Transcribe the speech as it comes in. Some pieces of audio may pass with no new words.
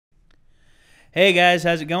Hey guys,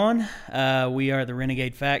 how's it going? We are the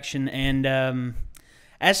Renegade faction, and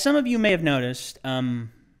as some of you may have noticed,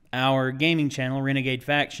 our gaming channel, Renegade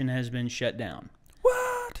Faction, has been shut down.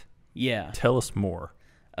 What? Yeah. Tell us more.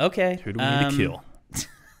 Okay. Who do we need to kill?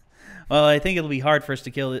 Well, I think it'll be hard for us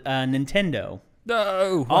to kill Nintendo.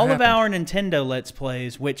 No. All of our Nintendo Let's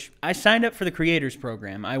Plays, which I signed up for the Creators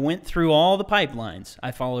Program. I went through all the pipelines.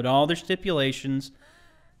 I followed all their stipulations,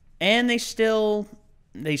 and they still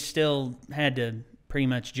had to pretty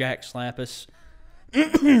much jack slap us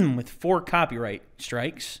with 4 copyright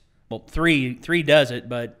strikes. Well, three does it,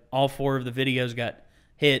 but all 4 of the videos got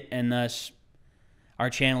hit, and thus our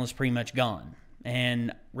channel is pretty much gone.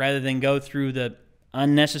 And rather than go through the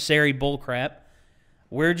unnecessary bullcrap,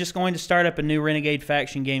 we're just going to start up a new Renegade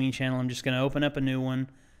Faction gaming channel. I'm just going to open up a new one,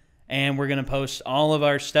 and we're going to post all of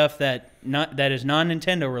our stuff that is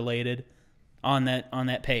non-Nintendo related on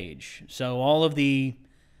that page. So all of the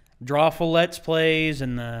Drawful Let's Plays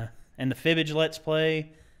and the Fibbage Let's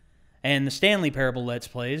Play and the Stanley Parable Let's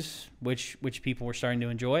Plays, which people were starting to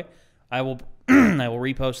enjoy, I will I will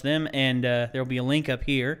repost them, and there will be a link up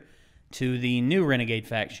here to the new Renegade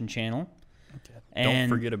Faction channel. Okay. And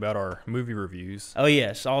don't forget about our movie reviews. Oh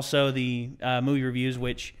yes, also the movie reviews,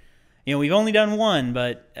 which we've only done one,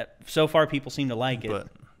 but so far people seem to like it. But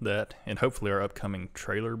that, and hopefully our upcoming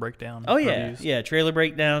trailer breakdown. Oh yeah, reviews. yeah, trailer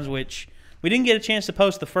breakdowns, which we didn't get a chance to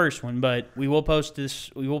post the first one, but we will post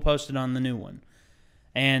this. We will post it on the new one.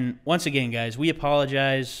 And once again, guys, we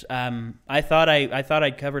apologize. I thought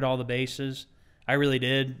I'd covered all the bases. I really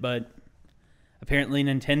did, but apparently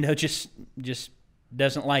Nintendo just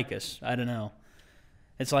doesn't like us. I don't know.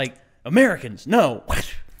 It's like, Americans, no,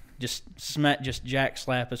 just jack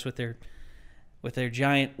slap us with their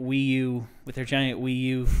giant Wii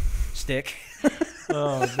U stick.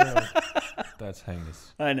 Oh no, that's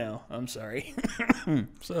heinous. I know. I'm sorry.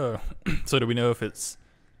 So do we know if it's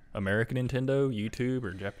American Nintendo, YouTube,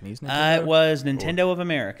 or Japanese Nintendo? It was Nintendo of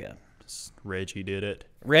America. Reggie did it.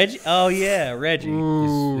 Reggie? Oh yeah, Reggie.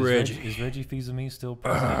 Ooh, Is Reggie. Is Reggie Fils-Aimé still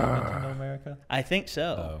president of Nintendo America? I think so.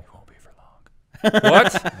 Oh, Won't be for long.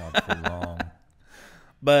 What? not for long.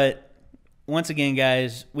 But once again,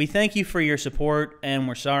 guys, we thank you for your support, and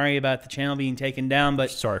we're sorry about the channel being taken down.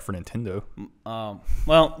 But Sorry for Nintendo.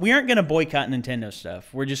 well, we aren't going to boycott Nintendo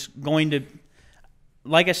stuff. We're just going to,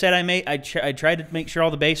 like I said, I tried to make sure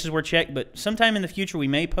all the bases were checked. But sometime in the future, we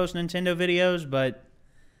may post Nintendo videos, but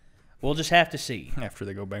we'll just have to see. After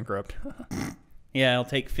they go bankrupt. Yeah, it'll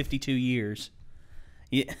take 52 years.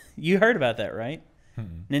 You heard about that, right?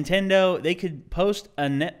 Hmm. Nintendo, they could post a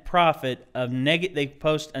net profit of negative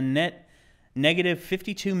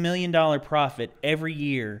 $52 million profit every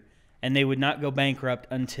year, and they would not go bankrupt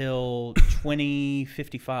until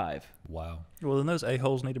 2055. Wow. Well, then those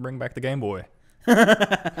a-holes need to bring back the Game Boy. What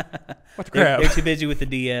the crap? They're too busy with the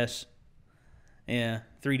DS. Yeah,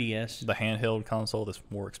 3DS. The handheld console that's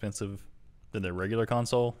more expensive than the regular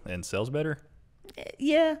console and sells better?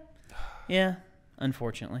 Yeah,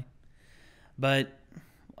 unfortunately. But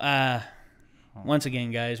once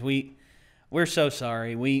again, guys, we're so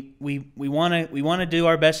sorry. We want to do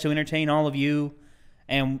our best to entertain all of you,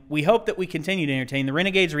 and we hope that we continue to entertain. The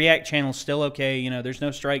Renegades React channel is still okay. There's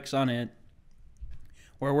no strikes on it.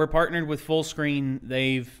 Where we're partnered with Full Screen,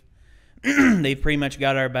 they've pretty much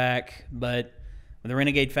got our back. But with the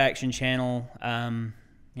Renegade Faction channel,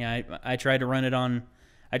 I tried to run it on.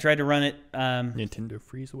 I tried to run it. Nintendo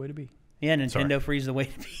Free's the way to be. Yeah, Nintendo Free's the way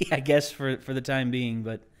to be, I guess, for the time being.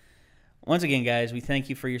 But once again, guys, we thank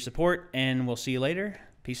you for your support, and we'll see you later.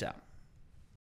 Peace out.